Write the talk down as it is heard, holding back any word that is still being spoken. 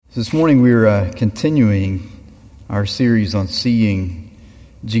This morning we're continuing our series on seeing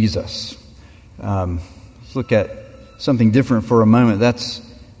Jesus. Let's look at something different for a moment. That's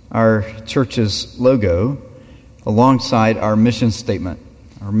our church's logo alongside our mission statement.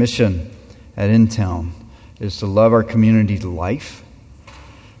 Our mission at InTown is to love our community to life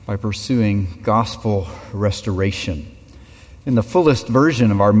by pursuing gospel restoration. In the fullest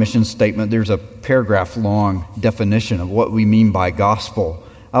version of our mission statement, there's a paragraph-long definition of what we mean by gospel.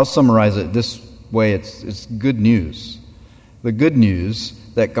 I'll summarize it this way. It's good news. The good news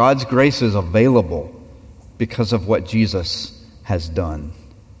that God's grace is available because of what Jesus has done.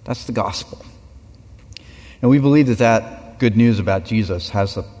 That's the gospel. And we believe that good news about Jesus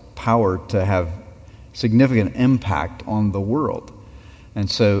has the power to have significant impact on the world. And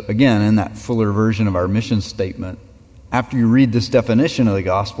so, again, in that fuller version of our mission statement, after you read this definition of the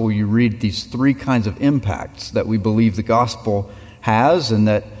gospel, you read these three kinds of impacts that we believe the gospel has and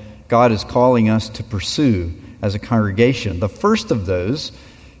that God is calling us to pursue as a congregation. The first of those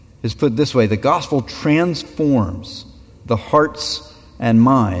is put this way: the gospel transforms the hearts and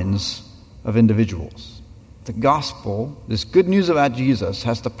minds of individuals. The gospel, this good news about Jesus,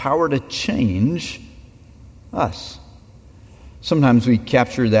 has the power to change us. Sometimes we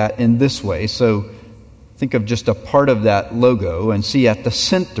capture that in this way. So think of just a part of that logo and see at the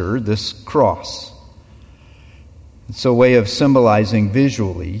center this cross. It's a way of symbolizing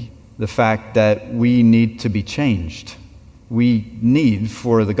visually the fact that we need to be changed. We need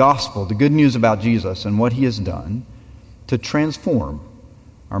for the gospel, the good news about Jesus and what he has done, to transform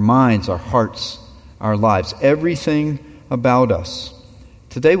our minds, our hearts, our lives, everything about us.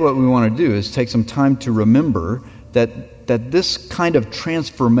 Today what we want to do is take some time to remember that this kind of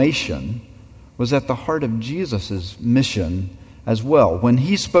transformation was at the heart of Jesus' mission as well. When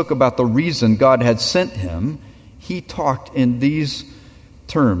he spoke about the reason God had sent him, he talked in these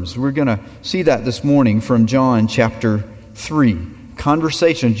terms. We're going to see that this morning from John chapter 3.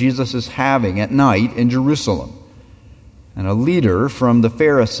 Conversation Jesus is having at night in Jerusalem. And a leader from the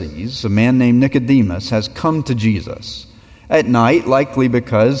Pharisees, a man named Nicodemus, has come to Jesus at night, likely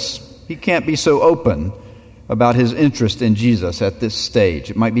because he can't be so open about his interest in Jesus at this stage.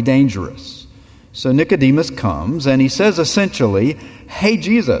 It might be dangerous. So Nicodemus comes and he says essentially, "Hey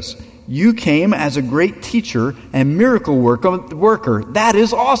Jesus, you came as a great teacher and miracle worker. That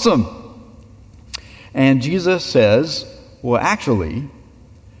is awesome." And Jesus says, "Well, actually,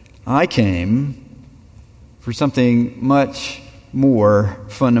 I came for something much more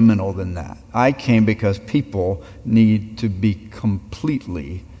fundamental than that. I came because people need to be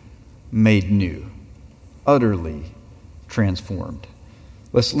completely made new, utterly transformed."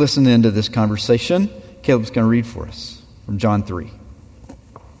 Let's listen into this conversation. Caleb's going to read for us from John 3.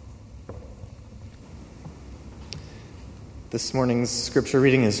 This morning's scripture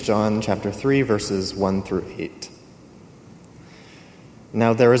reading is John chapter 3, verses 1 through 8.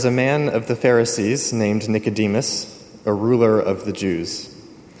 Now there was a man of the Pharisees named Nicodemus, a ruler of the Jews.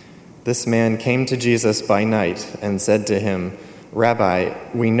 This man came to Jesus by night and said to him, "Rabbi,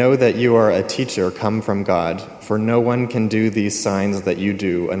 we know that you are a teacher come from God, for no one can do these signs that you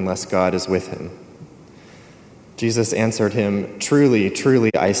do unless God is with him." Jesus answered him, "Truly,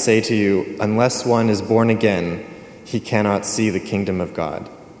 truly, I say to you, unless one is born again, he cannot see the kingdom of God."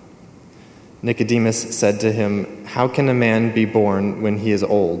 Nicodemus said to him, "How can a man be born when he is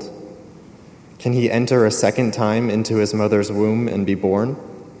old? Can he enter a second time into his mother's womb and be born?"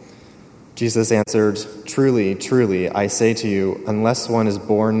 Jesus answered, "Truly, truly, I say to you, unless one is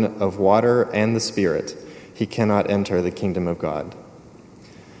born of water and the Spirit, he cannot enter the kingdom of God.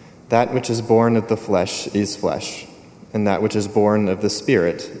 That which is born of the flesh is flesh, and that which is born of the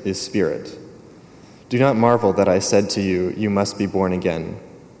Spirit is spirit. Do not marvel that I said to you, you must be born again.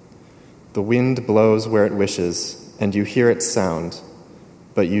 The wind blows where it wishes, and you hear its sound,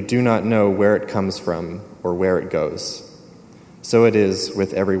 but you do not know where it comes from or where it goes. So it is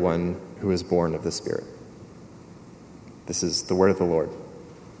with everyone who is born of the Spirit." This is the word of the Lord.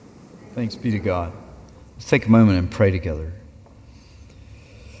 Thanks be to God. Let's take a moment and pray together.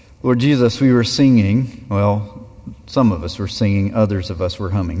 Lord Jesus, we were singing, well, some of us were singing, others of us were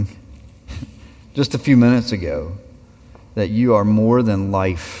humming, just a few minutes ago, that you are more than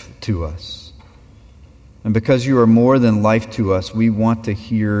life to us. And because you are more than life to us, we want to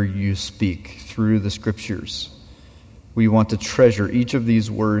hear you speak through the Scriptures. We want to treasure each of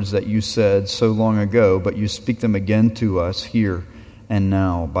these words that you said so long ago, but you speak them again to us here and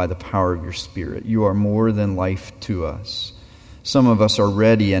now by the power of your Spirit. You are more than life to us. Some of us are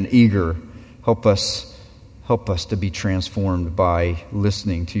ready and eager. Help us to be transformed by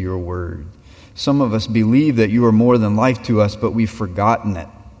listening to your word. Some of us believe that you are more than life to us, but we've forgotten it.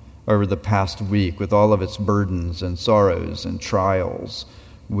 over the past week with all of its burdens and sorrows and trials.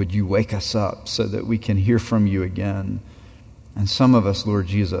 Would you wake us up so that we can hear from you again? And some of us, Lord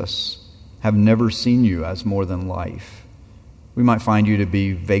Jesus, have never seen you as more than life. We might find you to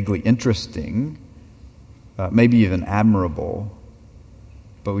be vaguely interesting, maybe even admirable,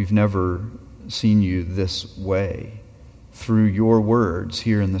 but we've never seen you this way. Through your words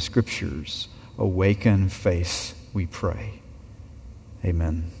here in the Scriptures, awaken faith, we pray.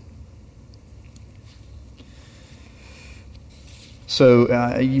 Amen. So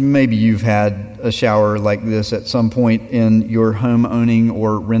maybe you've had a shower like this at some point in your home owning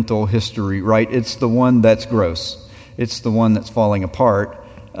or rental history, right? It's the one that's gross. It's the one that's falling apart,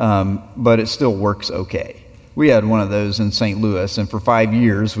 but it still works okay. We had one of those in St. Louis, and for 5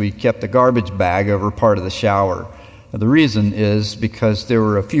 years we kept a garbage bag over part of the shower. The reason is because there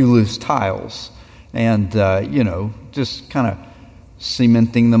were a few loose tiles, and just kind of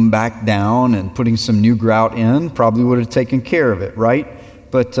cementing them back down and putting some new grout in probably would have taken care of it, right?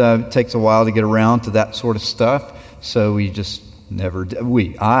 But it takes a while to get around to that sort of stuff, so I just never got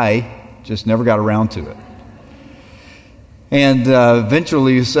around to it. And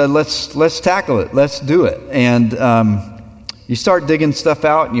eventually you said, let's tackle it, let's do it. And you start digging stuff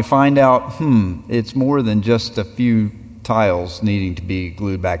out and you find out, it's more than just a few tiles needing to be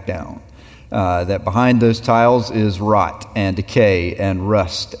glued back down. That behind those tiles is rot and decay and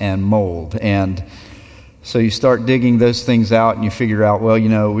rust and mold. And so you start digging those things out and you figure out,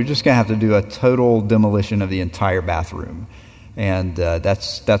 we're just going to have to do a total demolition of the entire bathroom. And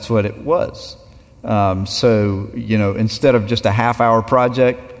that's what it was. So instead of just a half-hour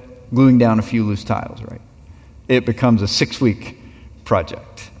project, gluing down a few loose tiles, right? It becomes a 6-week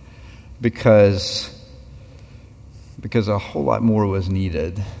project because a whole lot more was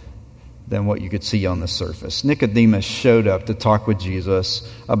needed than what you could see on the surface. Nicodemus showed up to talk with Jesus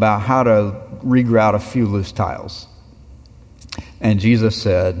about how to regrout a few loose tiles. And Jesus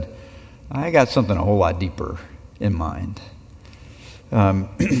said, I got something a whole lot deeper in mind.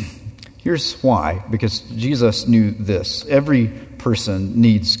 Here's why. Because Jesus knew this. Every person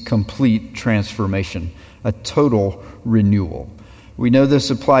needs complete transformation, a total renewal. We know this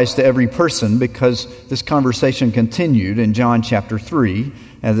applies to every person because this conversation continued in John chapter 3,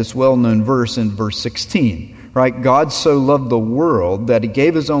 and this well-known verse in verse 16, right? God so loved the world that he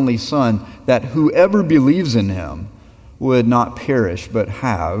gave his only Son, that whoever believes in him would not perish but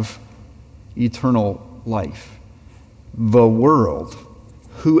have eternal life. The world,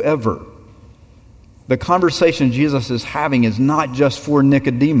 whoever. The conversation Jesus is having is not just for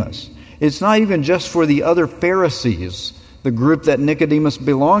Nicodemus. It's not even just for the other Pharisees, the group that Nicodemus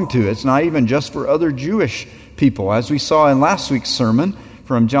belonged to. It's not even just for other Jewish people. As we saw in last week's sermon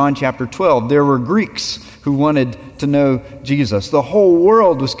from John chapter 12, there were Greeks who wanted to know Jesus. The whole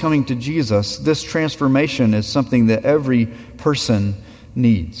world was coming to Jesus. This transformation is something that every person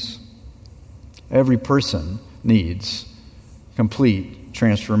needs. Every person needs complete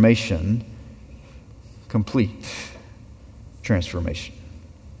transformation. Complete transformation.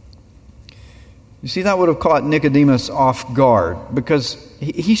 You see, that would have caught Nicodemus off guard because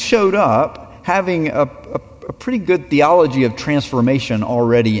he showed up having a pretty good theology of transformation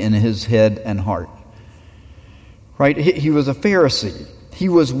already in his head and heart. Right? He was a Pharisee. He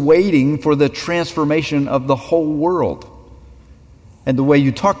was waiting for the transformation of the whole world. And the way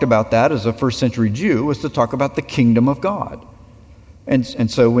you talked about that as a first century Jew was to talk about the kingdom of God.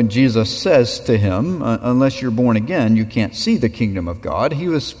 And so when Jesus says to him, unless you're born again, you can't see the kingdom of God, he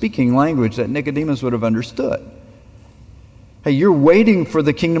was speaking language that Nicodemus would have understood. Hey, you're waiting for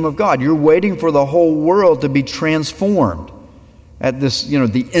the kingdom of God. You're waiting for the whole world to be transformed. At this,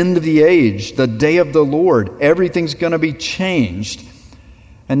 the end of the age, the day of the Lord, everything's going to be changed.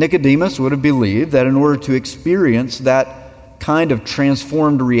 And Nicodemus would have believed that in order to experience that kind of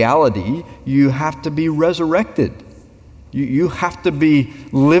transformed reality, you have to be resurrected. You have to be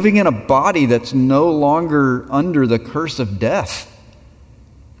living in a body that's no longer under the curse of death.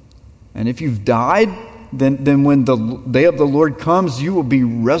 And if you've died, then when the day of the Lord comes, you will be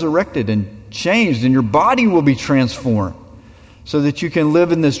resurrected and changed, and your body will be transformed so that you can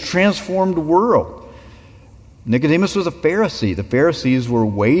live in this transformed world. Nicodemus was a Pharisee. The Pharisees were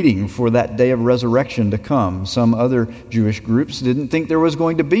waiting for that day of resurrection to come. Some other Jewish groups didn't think there was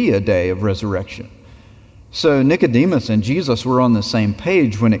going to be a day of resurrection. So Nicodemus and Jesus were on the same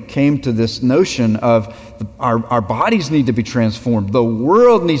page when it came to this notion of our bodies need to be transformed. The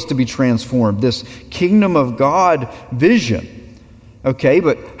world needs to be transformed. This kingdom of God vision. Okay,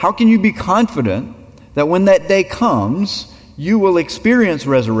 but how can you be confident that when that day comes, you will experience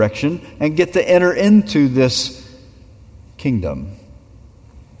resurrection and get to enter into this kingdom?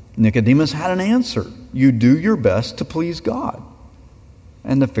 Nicodemus had an answer. You do your best to please God.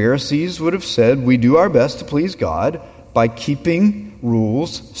 And the Pharisees would have said, we do our best to please God by keeping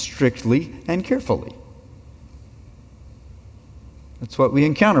rules strictly and carefully. That's what we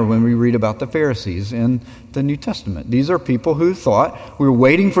encounter when we read about the Pharisees in the New Testament. These are people who thought we're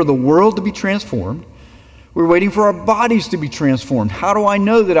waiting for the world to be transformed. We're waiting for our bodies to be transformed. How do I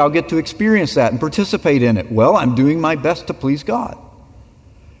know that I'll get to experience that and participate in it? Well, I'm doing my best to please God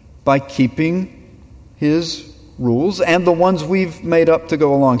by keeping His rules and the ones we've made up to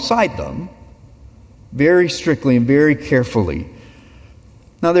go alongside them very strictly and very carefully.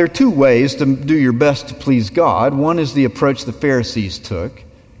 Now, there are two ways to do your best to please God. One is the approach the Pharisees took.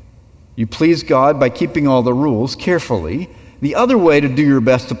 You please God by keeping all the rules carefully. The other way to do your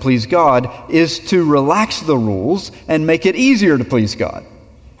best to please God is to relax the rules and make it easier to please God.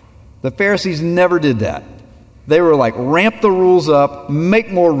 The Pharisees never did that. They were like, ramp the rules up,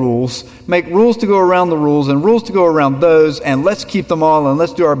 make more rules, make rules to go around the rules and rules to go around those, and let's keep them all and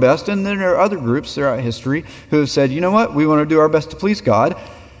let's do our best. And then there are other groups throughout history who have said, you know what, we want to do our best to please God.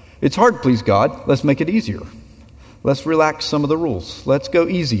 It's hard to please God. Let's make it easier. Let's relax some of the rules. Let's go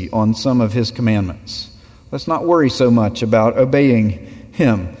easy on some of His commandments. Let's not worry so much about obeying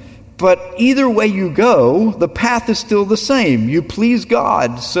Him. But either way you go, the path is still the same. You please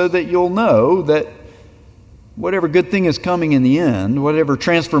God so that you'll know that whatever good thing is coming in the end, whatever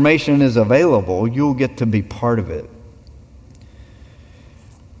transformation is available, you'll get to be part of it.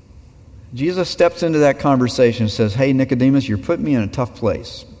 Jesus steps into that conversation and says, hey, Nicodemus, you're putting me in a tough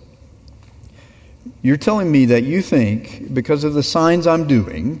place. You're telling me that you think, because of the signs I'm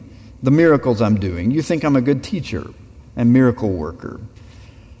doing, the miracles I'm doing, you think I'm a good teacher and miracle worker.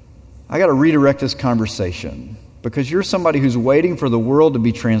 I got to redirect this conversation because you're somebody who's waiting for the world to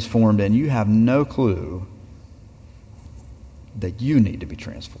be transformed and you have no clue that you need to be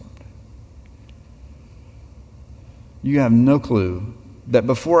transformed. You have no clue that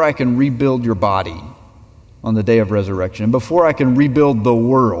before I can rebuild your body on the day of resurrection, before I can rebuild the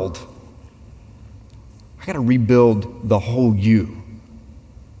world, I got to rebuild the whole you.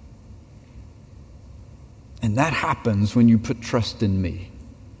 And that happens when you put trust in me.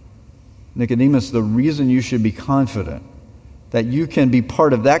 Nicodemus, the reason you should be confident that you can be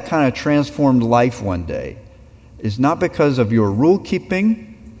part of that kind of transformed life one day is not because of your rule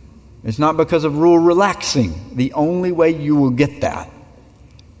keeping. It's not because of rule relaxing. The only way you will get that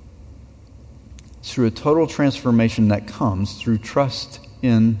is through a total transformation that comes through trust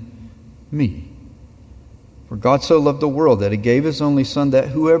in me. For God so loved the world that He gave His only Son, that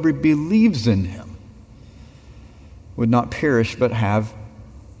whoever believes in Him would not perish but have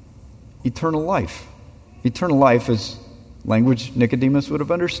eternal life. Eternal life is language Nicodemus would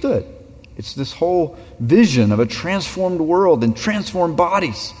have understood. It's this whole vision of a transformed world and transformed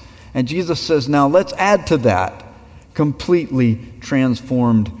bodies. And Jesus says, now let's add to that completely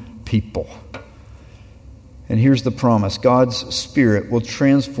transformed people. And here's the promise. God's Spirit will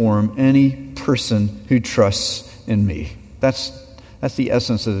transform any person who trusts in me. That's the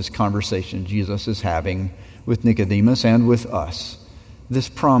essence of this conversation Jesus is having with Nicodemus and with us. This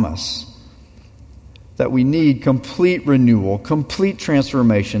promise that we need complete renewal, complete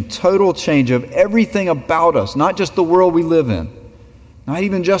transformation, total change of everything about us, not just the world we live in, not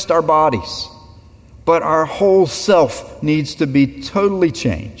even just our bodies, but our whole self needs to be totally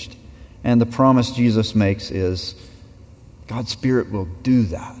changed. And the promise Jesus makes is God's Spirit will do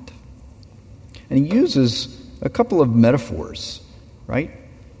that. And He uses a couple of metaphors, right?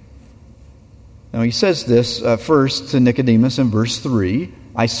 Now He says this first to Nicodemus in verse 3.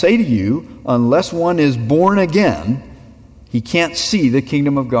 I say to you, unless one is born again, he can't see the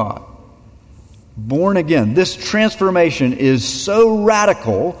kingdom of God. Born again. This transformation is so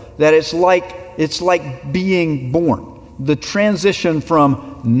radical that it's like being born. The transition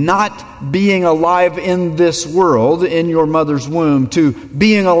from not being alive in this world, in your mother's womb, to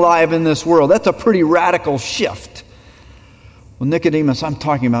being alive in this world. That's a pretty radical shift. Well, Nicodemus, I'm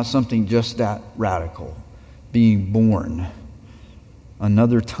talking about something just that radical. Being born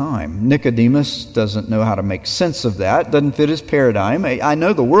another time. Nicodemus doesn't know how to make sense of that. Doesn't fit his paradigm. I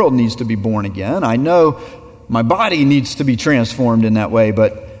know the world needs to be born again. I know my body needs to be transformed in that way,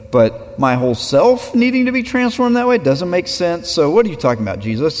 but my whole self needing to be transformed that way doesn't make sense. So what are you talking about,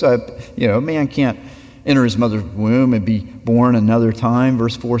 Jesus? Man can't enter his mother's womb and be born another time,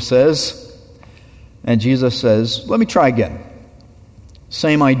 verse 4 says. And Jesus says, let me try again.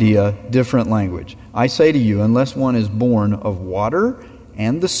 Same idea, different language. I say to you, unless one is born of water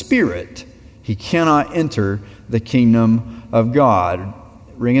and the Spirit, he cannot enter the kingdom of God.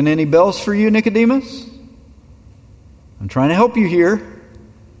 Ringing any bells for you, Nicodemus? I'm trying to help you here.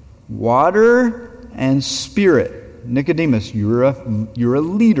 Water and Spirit. Nicodemus, you're a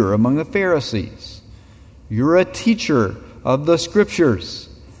leader among the Pharisees. You're a teacher of the Scriptures.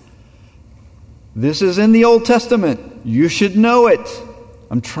 This is in the Old Testament. You should know it.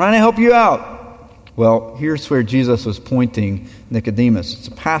 I'm trying to help you out. Well, here's where Jesus was pointing Nicodemus. It's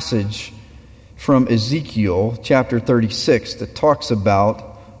a passage from Ezekiel chapter 36 that talks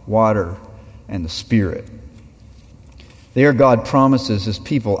about water and the Spirit. There God promises His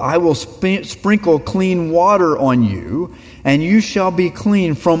people, I will sprinkle clean water on you, and you shall be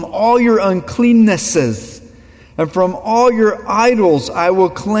clean from all your uncleannesses, and from all your idols I will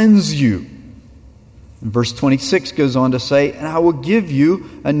cleanse you. And verse 26 goes on to say, and I will give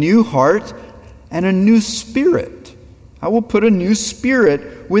you a new heart and a new spirit. I will put a new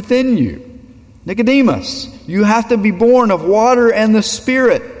spirit within you. Nicodemus, you have to be born of water and the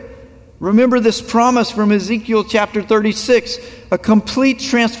Spirit. Remember this promise from Ezekiel chapter 36, a complete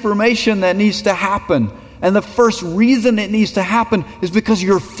transformation that needs to happen. And the first reason it needs to happen is because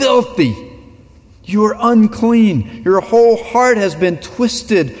you're filthy. You're unclean. Your whole heart has been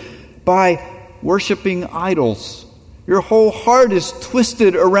twisted by worshiping idols. Your whole heart is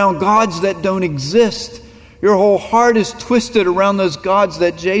twisted around gods that don't exist. Your whole heart is twisted around those gods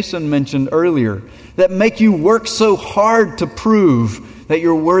that Jason mentioned earlier, that make you work so hard to prove that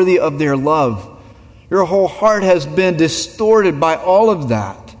you're worthy of their love. Your whole heart has been distorted by all of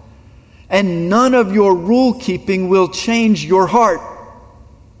that. And none of your rule keeping will change your heart.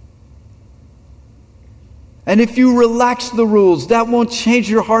 And if you relax the rules, that won't change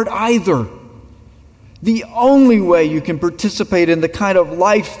your heart either. The only way you can participate in the kind of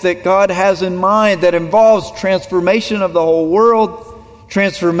life that God has in mind that involves transformation of the whole world,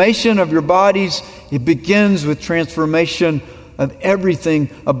 transformation of your bodies, it begins with transformation of everything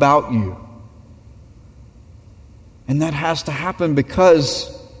about you. And that has to happen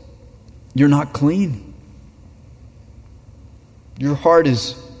because you're not clean. Your heart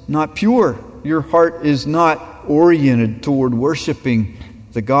is not pure. Your heart is not oriented toward worshiping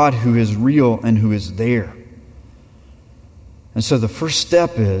the God who is real and who is there. And so the first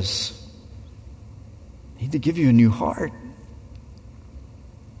step is, I need to give you a new heart.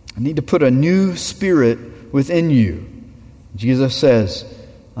 I need to put a new spirit within you. Jesus says,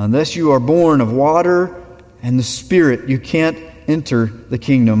 unless you are born of water and the Spirit, you can't enter the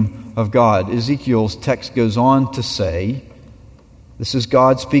kingdom of God. Ezekiel's text goes on to say, this is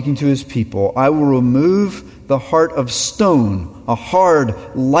God speaking to His people, I will remove the heart of stone, a hard,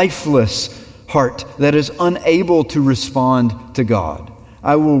 lifeless heart that is unable to respond to God.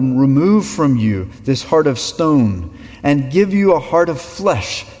 I will remove from you this heart of stone and give you a heart of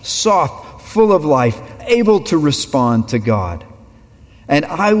flesh, soft, full of life, able to respond to God. And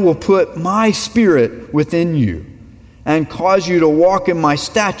I will put my Spirit within you and cause you to walk in my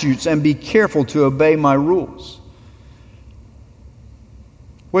statutes and be careful to obey my rules.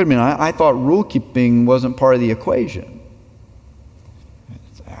 Wait a minute, I thought rule keeping wasn't part of the equation.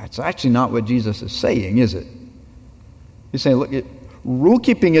 It's actually not what Jesus is saying, is it? He's saying, look, rule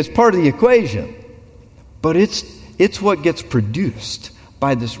keeping is part of the equation, but it's what gets produced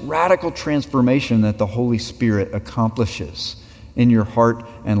by this radical transformation that the Holy Spirit accomplishes in your heart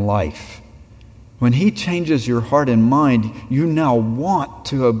and life. When He changes your heart and mind, you now want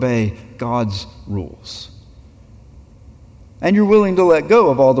to obey God's rules. And you're willing to let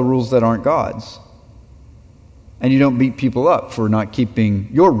go of all the rules that aren't God's. And you don't beat people up for not keeping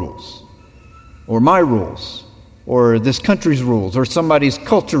your rules, or my rules, or this country's rules, or somebody's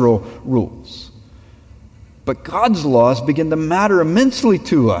cultural rules. But God's laws begin to matter immensely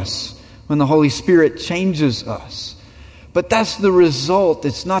to us when the Holy Spirit changes us. But that's the result.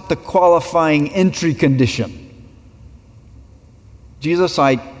 It's not the qualifying entry condition. Jesus,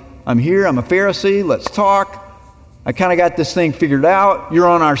 I'm here, I'm a Pharisee, let's talk. I kind of got this thing figured out. You're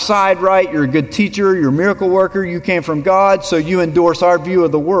on our side, right? You're a good teacher, you're a miracle worker, you came from God, so you endorse our view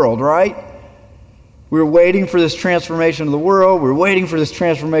of the world, right? We're waiting for this transformation of the world, we're waiting for this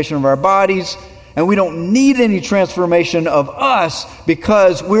transformation of our bodies, and we don't need any transformation of us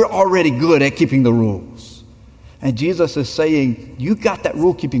because we're already good at keeping the rules. And Jesus is saying, you got that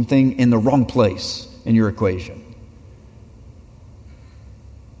rule-keeping thing in the wrong place in your equation.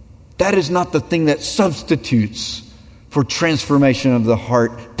 That is not the thing that substitutes for transformation of the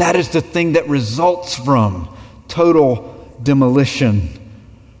heart. That is the thing that results from total demolition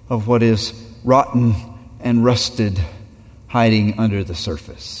of what is rotten and rusted, hiding under the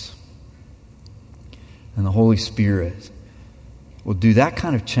surface. And the Holy Spirit will do that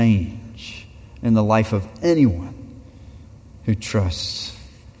kind of change in the life of anyone who trusts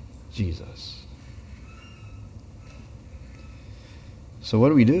Jesus. So what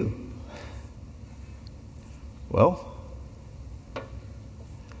do we do? Well,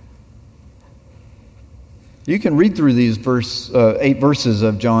 you can read through these 8 verses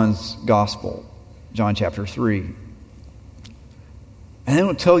of John's Gospel, John chapter 3, and they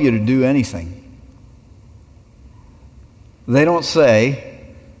don't tell you to do anything. They don't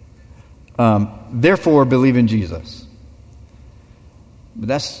say, therefore believe in Jesus. But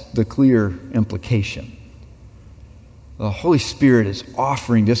that's the clear implication. The Holy Spirit is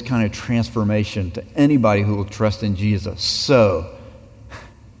offering this kind of transformation to anybody who will trust in Jesus. So,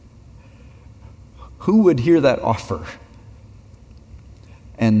 who would hear that offer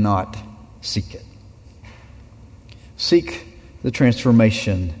and not seek it? Seek the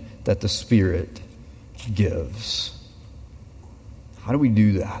transformation that the Spirit gives. How do we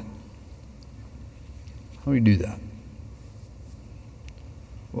do that? How do we do that?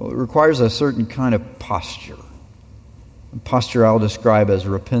 Well, it requires a certain kind of posture. A posture I'll describe as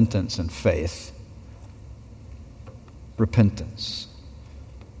repentance and faith. Repentance.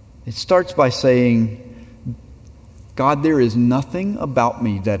 It starts by saying, God, there is nothing about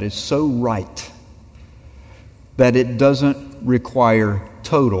me that is so right that it doesn't require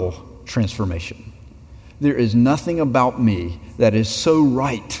total transformation. There is nothing about me that is so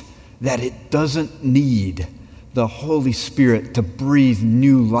right that it doesn't need the Holy Spirit to breathe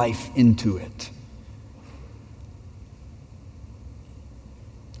new life into it.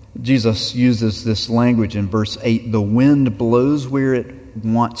 Jesus uses this language in verse 8, the wind blows where it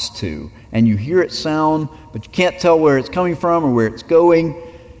wants to, and you hear it sound, but you can't tell where it's coming from or where it's going.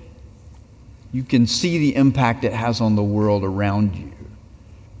 You can see the impact it has on the world around you.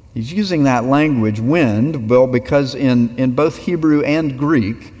 He's using that language, wind, well, because in both Hebrew and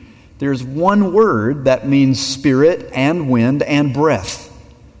Greek, there's one word that means spirit and wind and breath.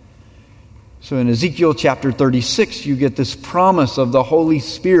 So in Ezekiel chapter 36, you get this promise of the Holy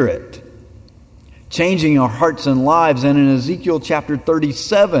Spirit changing our hearts and lives. And in Ezekiel chapter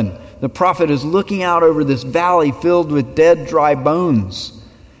 37, the prophet is looking out over this valley filled with dead, dry bones.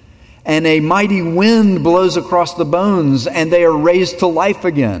 And a mighty wind blows across the bones, and they are raised to life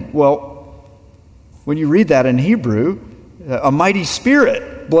again. Well, when you read that in Hebrew, a mighty spirit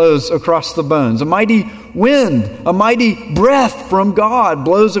blows across the bones. A mighty wind, a mighty breath from God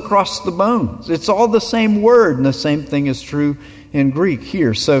blows across the bones. It's all the same word, and the same thing is true in Greek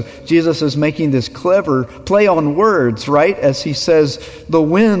here. So Jesus is making this clever play on words, right? As he says, the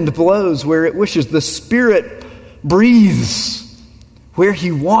wind blows where it wishes. The Spirit breathes where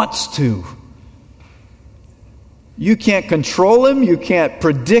he wants to. You can't control him. You can't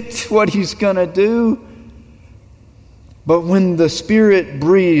predict what he's going to do. But when the Spirit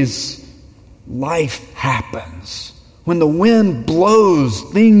breathes, life happens. When the wind blows,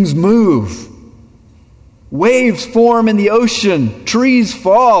 things move. Waves form in the ocean. Trees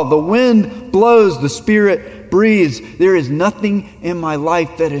fall. The wind blows. The Spirit breathes. There is nothing in my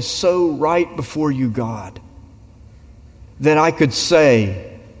life that is so right before you, God, that I could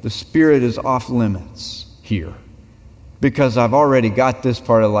say the Spirit is off limits here because I've already got this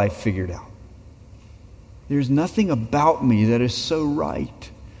part of life figured out. There's nothing about me that is so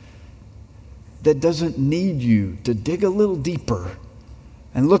right that doesn't need you to dig a little deeper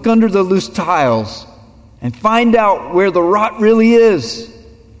and look under the loose tiles and find out where the rot really is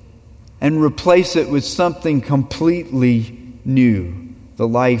and replace it with something completely new, the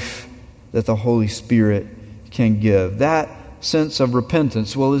life that the Holy Spirit can give. That sense of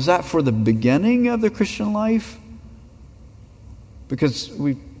repentance, well, is that for the beginning of the Christian life? Because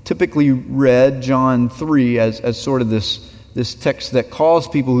we've typically read John 3 as sort of this text that calls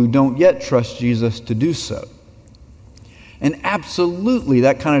people who don't yet trust Jesus to do so. And absolutely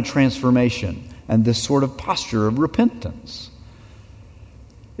that kind of transformation and this sort of posture of repentance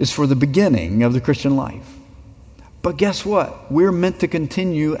is for the beginning of the Christian life. But guess what? We're meant to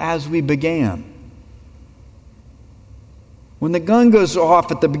continue as we began. When the gun goes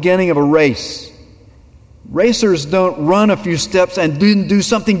off at the beginning of a race, racers don't run a few steps and do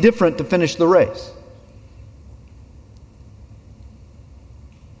something different to finish the race.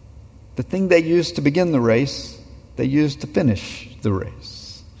 The thing they used to begin the race, they used to finish the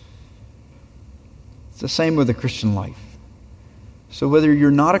race. It's the same with the Christian life. So whether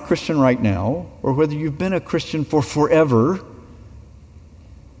you're not a Christian right now, or whether you've been a Christian for forever,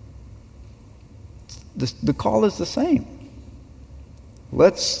 the call is the same.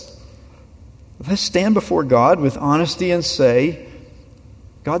 Let's stand before God with honesty and say,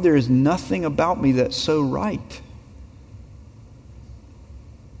 God, there is nothing about me that's so right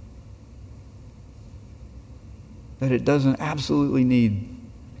that it doesn't absolutely need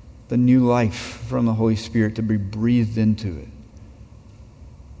the new life from the Holy Spirit to be breathed into it.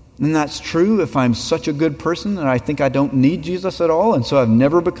 And that's true if I'm such a good person that I think I don't need Jesus at all, and so I've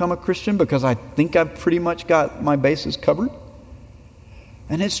never become a Christian because I think I've pretty much got my bases covered.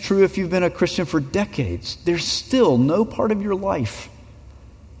 And it's true if you've been a Christian for decades. There's still no part of your life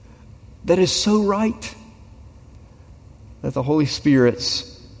that is so right that the Holy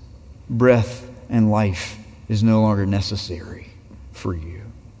Spirit's breath and life is no longer necessary for you.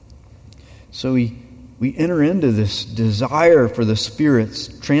 So we enter into this desire for the Spirit's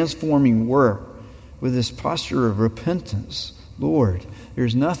transforming work with this posture of repentance. Lord,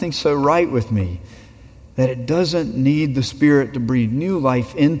 there's nothing so right with me that it doesn't need the Spirit to breathe new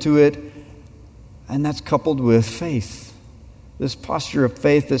life into it. And that's coupled with faith. This posture of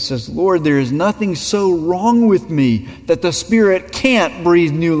faith that says, Lord, there is nothing so wrong with me that the Spirit can't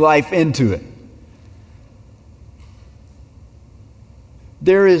breathe new life into it.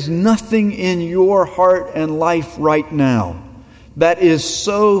 There is nothing in your heart and life right now that is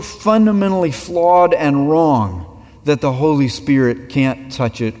so fundamentally flawed and wrong that the Holy Spirit can't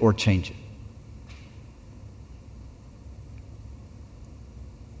touch it or change it.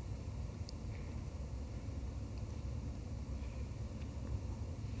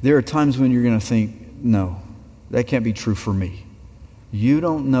 There are times when you're going to think, no, that can't be true for me. You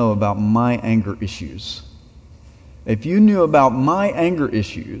don't know about my anger issues. If you knew about my anger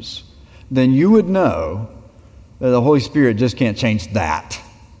issues, then you would know that the Holy Spirit just can't change that.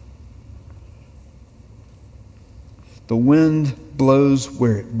 The wind blows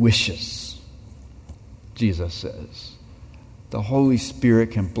where it wishes, Jesus says. The Holy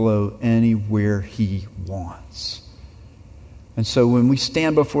Spirit can blow anywhere He wants. And so when we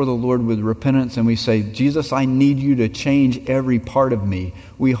stand before the Lord with repentance and we say, Jesus, I need you to change every part of me,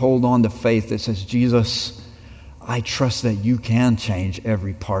 we hold on to faith that says, Jesus, I trust that you can change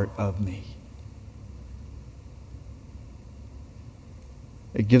every part of me.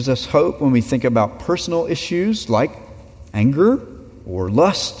 It gives us hope when we think about personal issues like anger or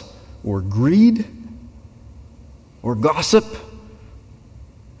lust or greed or gossip.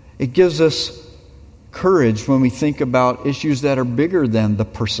 It gives us courage when we think about issues that are bigger than the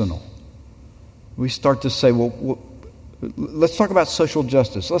personal. We start to say, well, let's talk about social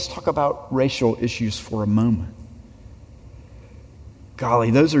justice. Let's talk about racial issues for a moment. Golly,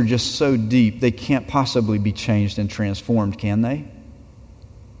 those are just so deep, they can't possibly be changed and transformed, can they?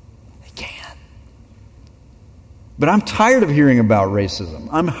 They can. But I'm tired of hearing about racism.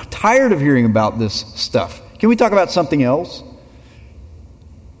 I'm tired of hearing about this stuff. Can we talk about something else?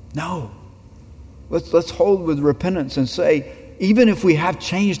 No. Let's hold with repentance and say, even if we have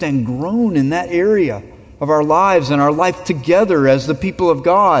changed and grown in that area of our lives and our life together as the people of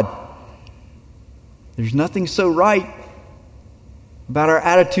God, there's nothing so right about our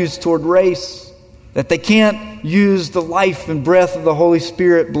attitudes toward race that they can't use the life and breath of the Holy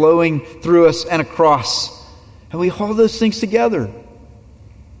Spirit blowing through us and across. And we hold those things together.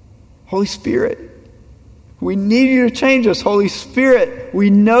 Holy Spirit, we need you to change us. Holy Spirit, we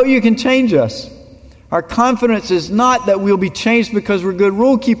know you can change us. Our confidence is not that we'll be changed because we're good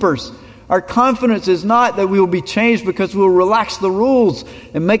rule keepers. Our confidence is not that we will be changed because we'll relax the rules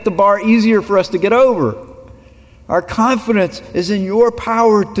and make the bar easier for us to get over. Our confidence is in your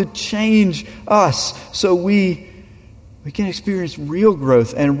power to change us so we can experience real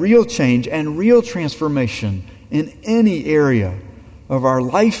growth and real change and real transformation in any area of our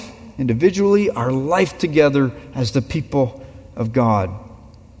life individually, our life together as the people of God.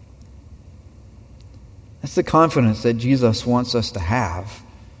 That's the confidence that Jesus wants us to have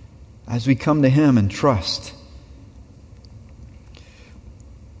as we come to Him and trust.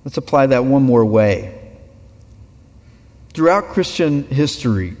 Let's apply that one more way. Throughout Christian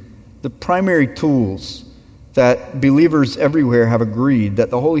history, the primary tools that believers everywhere have agreed that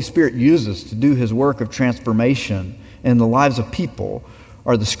the Holy Spirit uses to do His work of transformation in the lives of people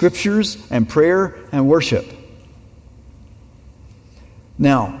are the Scriptures and prayer and worship.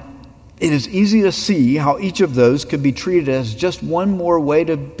 Now, it is easy to see how each of those could be treated as just one more way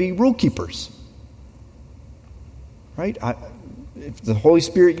to be rule keepers. Right? If the Holy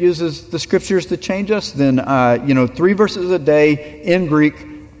Spirit uses the Scriptures to change us, then 3 verses a day in Greek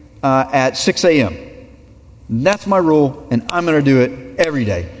at 6 a.m. That's my rule, and I'm going to do it every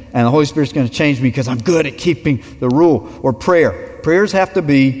day. And the Holy Spirit's going to change me because I'm good at keeping the rule. Or prayer. Prayers have to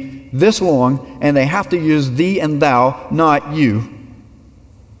be this long, and they have to use thee and thou, not you.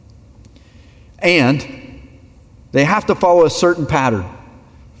 And they have to follow a certain pattern.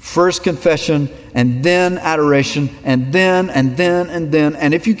 First confession, and then adoration, and then.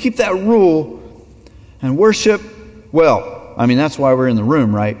 And if you keep that rule and worship, well, that's why we're in the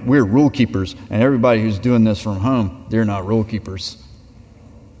room, right? We're rule keepers. And everybody who's doing this from home, they're not rule keepers.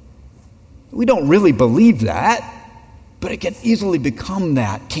 We don't really believe that, but it can easily become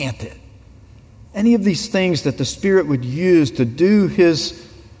that, can't it? Any of these things that the Spirit would use to do His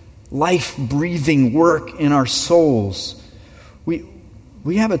life-breathing work in our souls,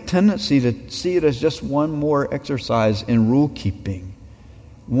 we have a tendency to see it as just one more exercise in rule-keeping,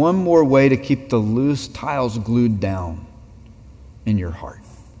 one more way to keep the loose tiles glued down in your heart.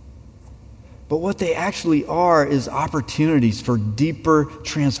 But what they actually are is opportunities for deeper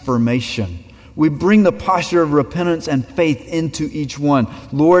transformation. We bring the posture of repentance and faith into each one.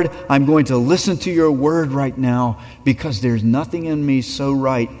 Lord, I'm going to listen to your word right now because there's nothing in me so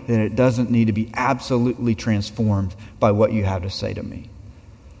right that it doesn't need to be absolutely transformed by what you have to say to me.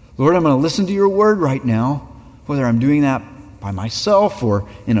 Lord, I'm going to listen to your word right now, whether I'm doing that by myself or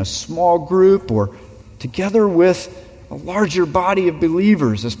in a small group or together with a larger body of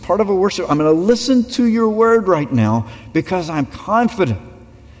believers as part of a worship. I'm going to listen to your word right now because I'm confident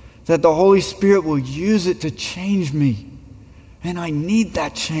that the Holy Spirit will use it to change me. And I need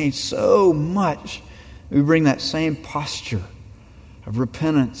that change so much. We bring that same posture of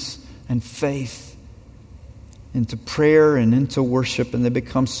repentance and faith into prayer and into worship, and they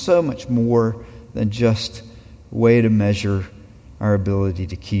become so much more than just a way to measure our ability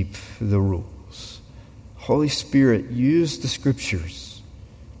to keep the rules. Holy Spirit, use the Scriptures,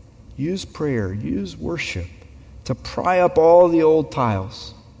 use prayer, use worship to pry up all the old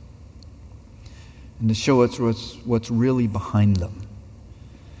tiles and to show us what's really behind them.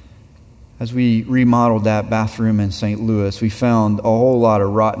 As we remodeled that bathroom in St. Louis, we found a whole lot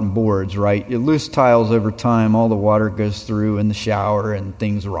of rotten boards, right? You lose tiles over time, all the water goes through in the shower and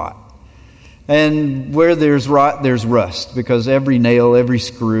things rot. And where there's rot, there's rust, because every nail, every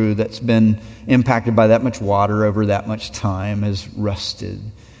screw that's been impacted by that much water over that much time has rusted.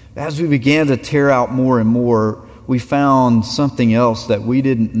 As we began to tear out more and more, we found something else that we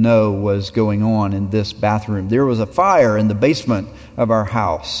didn't know was going on in this bathroom. There was a fire in the basement of our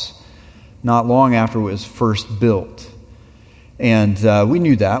house not long after it was first built. And we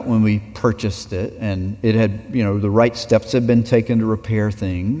knew that when we purchased it, and it had, the right steps had been taken to repair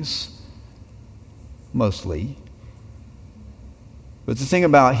things, mostly. But the thing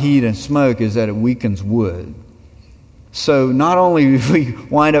about heat and smoke is that it weakens wood. So not only did we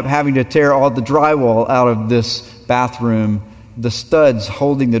wind up having to tear all the drywall out of this bathroom, the studs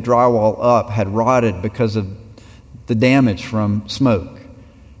holding the drywall up had rotted because of the damage from smoke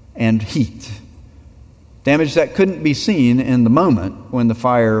and heat. Damage that couldn't be seen in the moment when the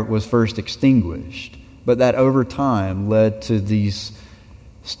fire was first extinguished, but that over time led to these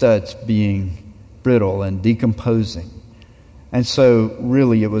studs being brittle and decomposing. And so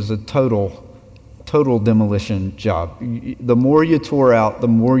really it was a total demolition job. The more you tore out, the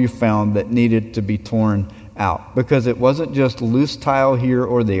more you found that needed to be torn out, because it wasn't just loose tile here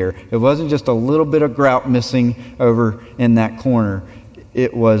or there. It wasn't just a little bit of grout missing over in that corner.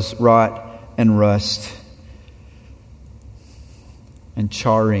 It was rot and rust and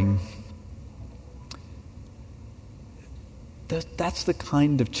charring. That's the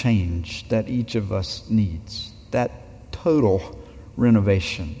kind of change that each of us needs. That total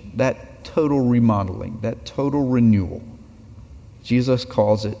renovation, that total remodeling, that total renewal. Jesus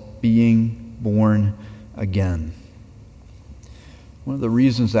calls it being born again. One of the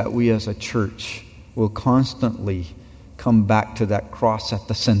reasons that we as a church will constantly come back to that cross at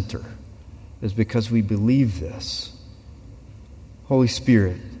the center is because we believe this. Holy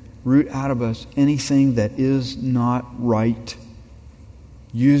Spirit, root out of us anything that is not right.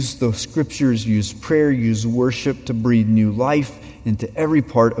 Use the Scriptures, use prayer, use worship to breathe new life into every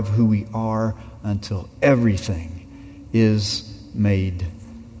part of who we are until everything is made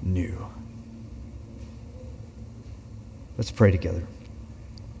new. Let's pray together.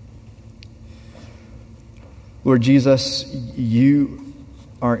 Lord Jesus, you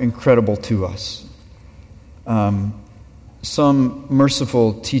are incredible to us. Some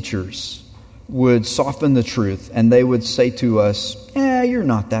merciful teachers would soften the truth and they would say to us, you're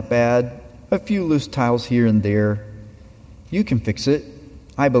not that bad. A few loose tiles here and there. You can fix it.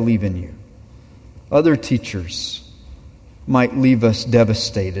 I believe in you. Other teachers might leave us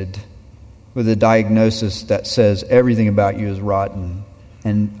devastated with a diagnosis that says everything about you is rotten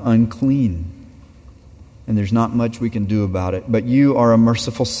and unclean, and there's not much we can do about it. But you are a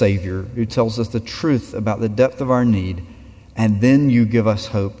merciful Savior who tells us the truth about the depth of our need, and then you give us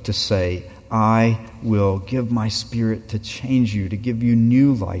hope to say, I will give my Spirit to change you, to give you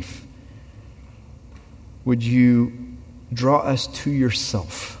new life. Would you draw us to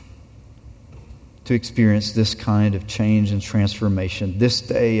yourself to experience this kind of change and transformation this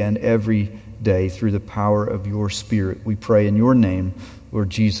day and every day through the power of your Spirit? We pray in your name, Lord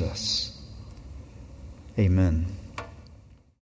Jesus. Amen.